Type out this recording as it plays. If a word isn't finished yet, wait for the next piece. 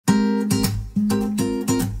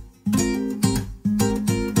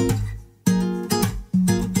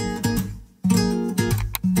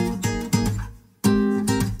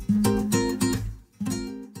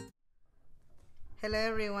Hello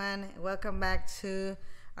everyone, welcome back to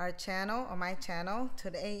our channel, or my channel.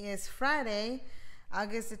 Today is Friday,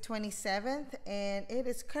 August the 27th, and it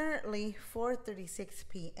is currently 4:36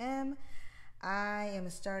 p.m. I am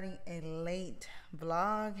starting a late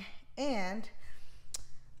vlog, and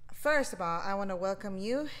first of all, I want to welcome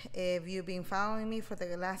you. If you've been following me for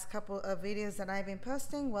the last couple of videos that I've been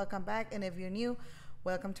posting, welcome back, and if you're new,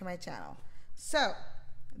 welcome to my channel. So,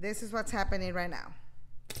 this is what's happening right now.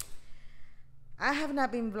 I have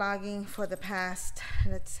not been vlogging for the past,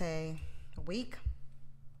 let's say, a week.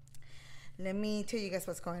 Let me tell you guys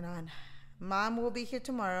what's going on. Mom will be here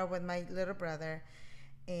tomorrow with my little brother,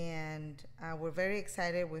 and we're very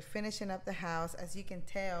excited. We're finishing up the house. As you can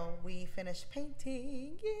tell, we finished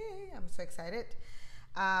painting. Yay! I'm so excited.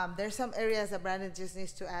 There's some areas that Brandon just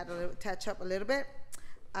needs to add a little, touch up a little bit.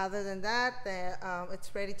 Other than that,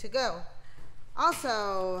 it's ready to go.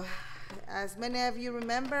 Also, as many of you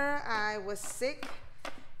remember, I was sick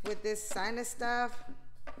with this sinus stuff.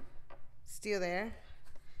 Still there.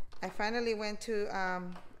 I finally went to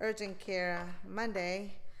urgent care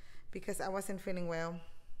Monday because I wasn't feeling well.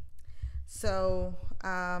 So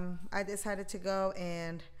I decided to go,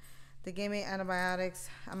 and they gave me antibiotics,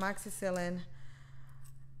 amoxicillin.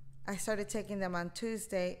 I started taking them on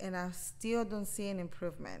Tuesday, and I still don't see an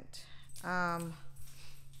improvement.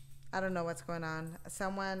 I don't know what's going on.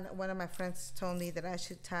 One of my friends told me that I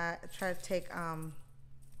should try to take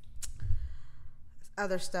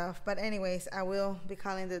other stuff. But anyways, I will be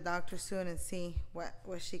calling the doctor soon and see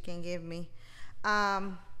what she can give me.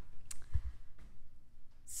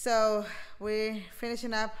 So we're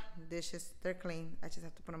finishing up. Dishes, they're clean. I just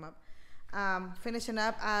have to put them up. Finishing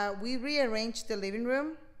up. We rearranged the living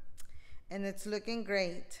room, and it's looking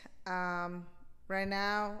great. Right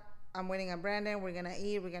now, I'm waiting on Brandon. We're gonna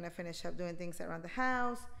eat. We're gonna finish up doing things around the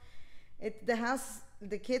house.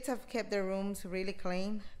 The kids have kept their rooms really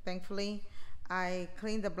clean, thankfully. I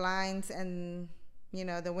cleaned the blinds and, you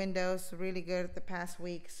know, the windows really good the past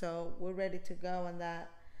week, so we're ready to go on that.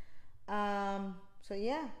 So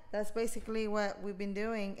yeah, that's basically what we've been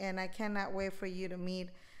doing, and I cannot wait for you to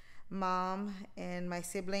meet Mom and my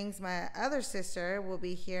siblings. My other sister will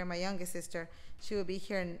be here, my youngest sister. She will be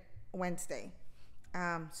here on Wednesday.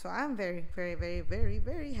 So I'm very, very, very, very,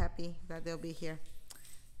 very happy that they'll be here.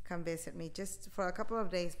 Come visit me just for a couple of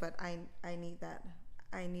days, but I need that.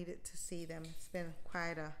 I needed to see them. It's been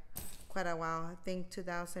quite a while. I think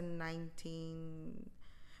 2019,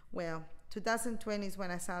 well, 2020 is when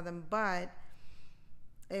I saw them, but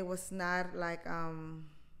it was not like,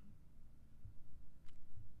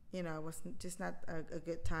 you know, it was just not a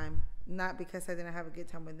good time. Not because I didn't have a good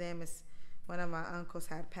time with them. It's one of my uncles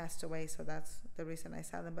had passed away, so that's the reason I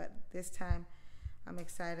saw them. But this time, I'm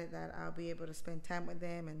excited that I'll be able to spend time with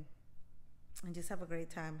them and just have a great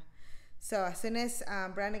time. So as soon as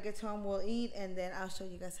Brandon gets home, we'll eat, and then I'll show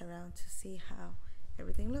you guys around to see how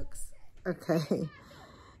everything looks. Okay,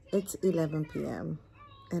 it's 11 p.m.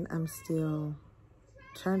 and I'm still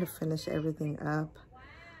trying to finish everything up.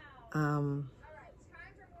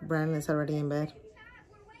 Brandon's already in bed.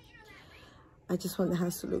 I just want the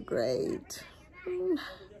house to look great.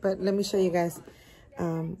 But let me show you guys.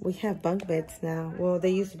 We have bunk beds now. Well,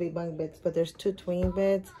 they used to be bunk beds, but there's 2 twin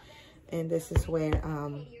beds. And this is where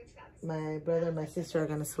my brother and my sister are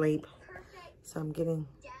gonna sleep. So I'm getting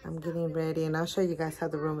ready, and I'll show you guys how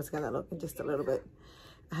the room is gonna look in just a little bit.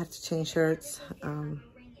 I have to change shirts.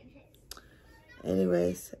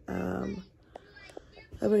 Anyways, I'm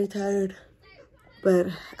very tired, but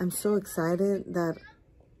I'm so excited that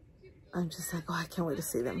I'm just like, oh, I can't wait to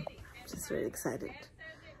see them. I'm just very excited.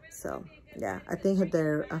 So, yeah, I think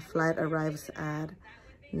their flight arrives at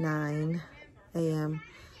 9 a.m.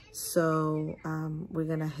 So, we're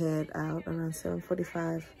going to head out around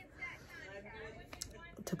 7:45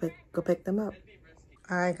 to go pick them up.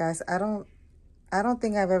 All right, guys, I don't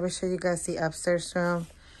think I've ever showed you guys the upstairs room.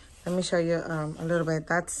 Let me show you a little bit.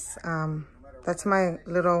 That's my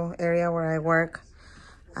little area where I work.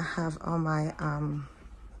 I have all my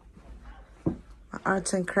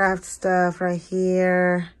arts and crafts stuff right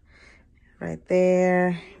here, right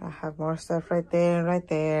there. I have more stuff right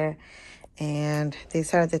there. And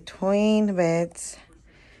these are the twin beds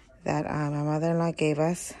that my mother-in-law gave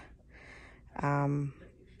us. The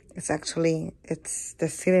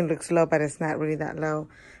ceiling looks low, but it's not really that low.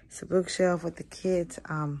 It's a bookshelf with the kids'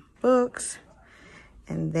 books.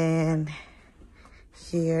 And then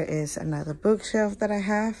here is another bookshelf that I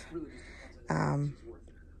have.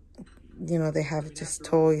 You know, they have just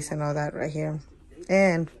toys and all that right here.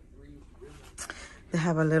 And they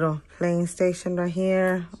have a little playing station right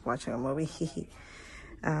here. Watching a movie.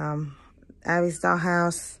 Abby's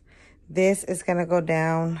dollhouse. This is gonna go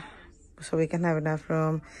down so we can have enough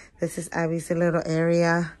room. This is Abby's little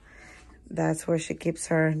area. That's where she keeps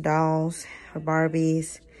her dolls, her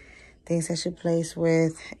Barbies, things that she plays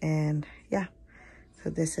with. And yeah, so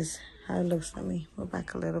this is how it looks. Let me go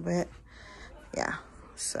back a little bit. Yeah,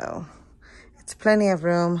 so it's plenty of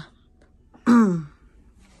room.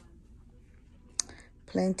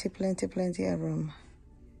 Plenty of room.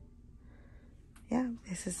 Yeah,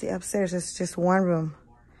 this is the upstairs. It's just one room.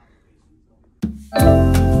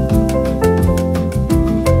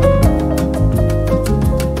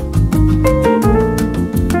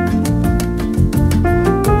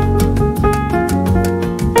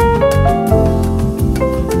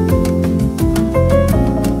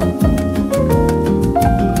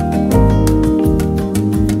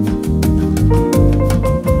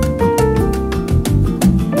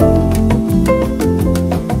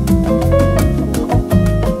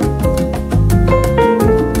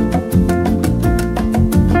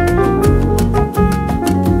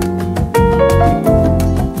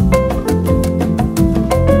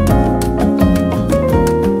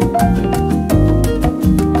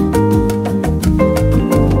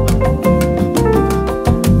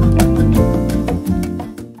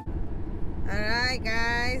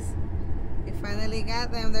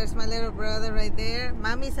 There's my little brother right there.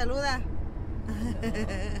 Mami, saluda.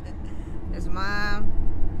 There's Mom.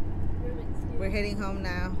 We're heading home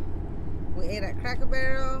now. We ate at Cracker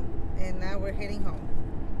Barrel and now we're heading home.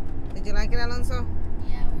 Did you like it, Alonso?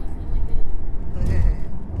 Yeah, it was really good.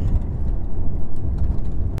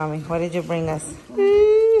 Mami, what did you bring us?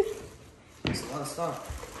 It's a lot of stuff.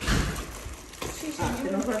 Que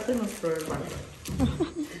no falten los problemas.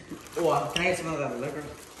 Wow, can I get some of that liquor?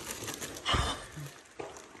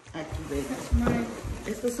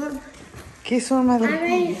 Estos son. ¿Qué son, madre?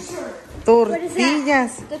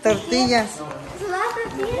 Tortillas. Tortillas. There's a lot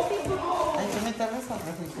of tortillas, people. Hay que meterlas al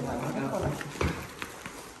refrigerador.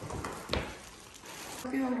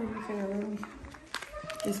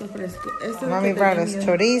 Queso fresco. Mami brought us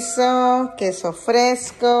chorizo, queso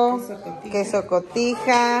fresco, queso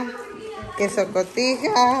cotija,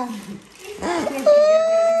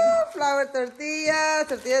 flour tortillas,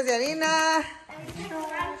 tortillas de harina.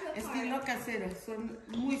 Estilo casero, son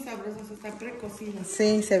muy sabrosas, están precocidas.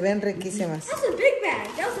 Sí, se ven riquísimas. That's a big bag.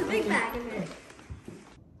 That was a big bag of it.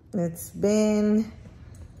 It's been,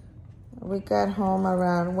 we got home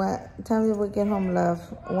around, what time did we get home, love?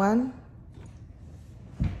 1?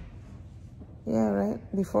 Yeah, right?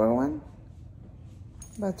 Before 1?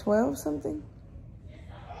 About 12 something?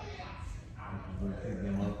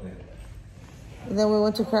 And then we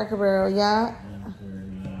went to Cracker Barrel, yeah.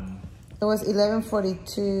 It was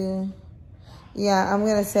 11:42. Yeah, I'm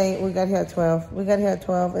gonna say we got here at 12. We got here at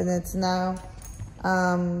 12 and it's now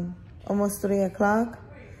almost 3 o'clock.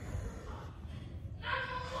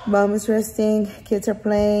 Mom is resting, kids are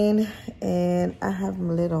playing, and I have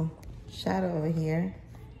my little shadow over here.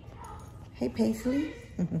 Hey, Paisley.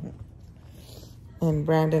 And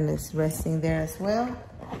Brandon is resting there as well.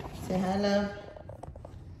 Say hi, love.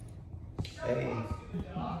 Hey.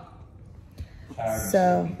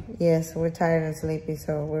 So, yes, we're tired and sleepy,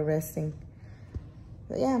 so we're resting.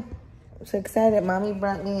 But yeah, I'm so excited. Mommy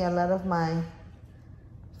brought me a lot of my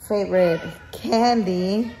favorite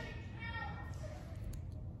candy.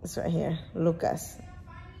 It's right here, Lucas.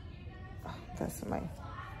 Oh,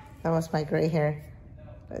 that was my gray hair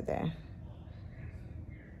right there.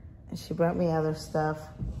 And she brought me other stuff.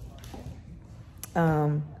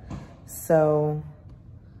 So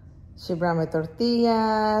she brought me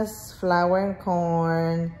tortillas, flour and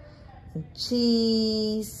corn, and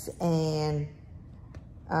cheese, and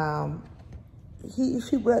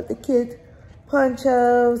she brought the kids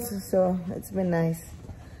ponchos. So it's been nice.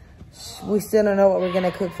 We still don't know what we're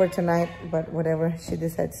gonna cook for tonight, but whatever she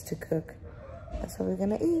decides to cook, that's what we're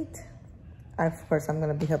gonna eat. Of course, I'm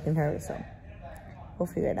gonna be helping her, so we'll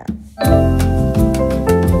figure it out.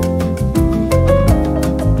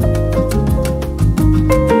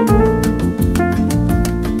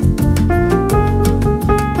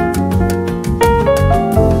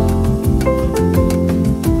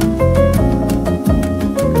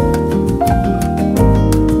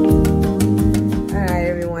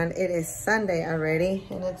 Sunday already,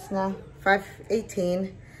 and it's now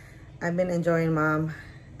 5:18. I've been enjoying Mom.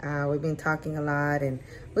 We've been talking a lot, and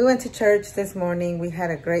we went to church this morning. We had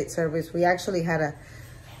a great service. We actually had a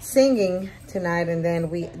singing tonight, and then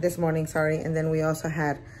this morning, and then we also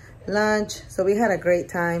had lunch. So we had a great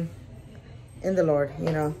time in the Lord,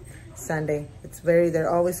 you know. Sunday,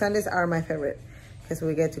 Sundays are my favorite because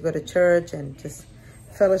we get to go to church and just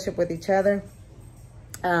fellowship with each other.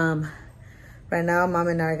 Right now, Mom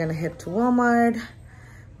and I are gonna head to Walmart,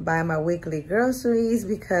 buy my weekly groceries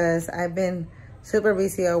because I've been super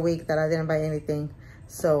busy all week that I didn't buy anything.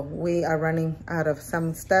 So we are running out of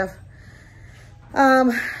some stuff.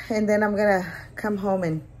 And then I'm gonna come home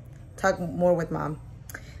and talk more with Mom.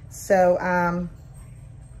 So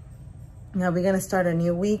now we're gonna start a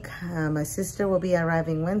new week. My sister will be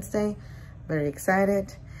arriving Wednesday. Very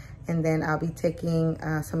excited. And then I'll be taking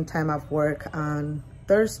some time off work on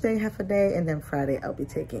Thursday, half a day, and then Friday I'll be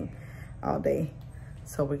taking all day.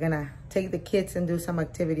 So we're gonna take the kids and do some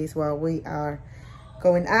activities while we are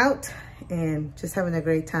going out and just having a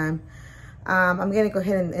great time. I'm gonna go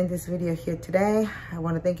ahead and end this video here today. I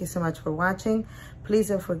wanna thank you so much for watching. Please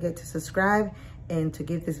don't forget to subscribe and to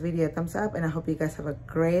give this video a thumbs up, and I hope you guys have a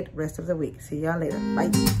great rest of the week. See y'all later.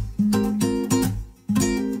 Bye.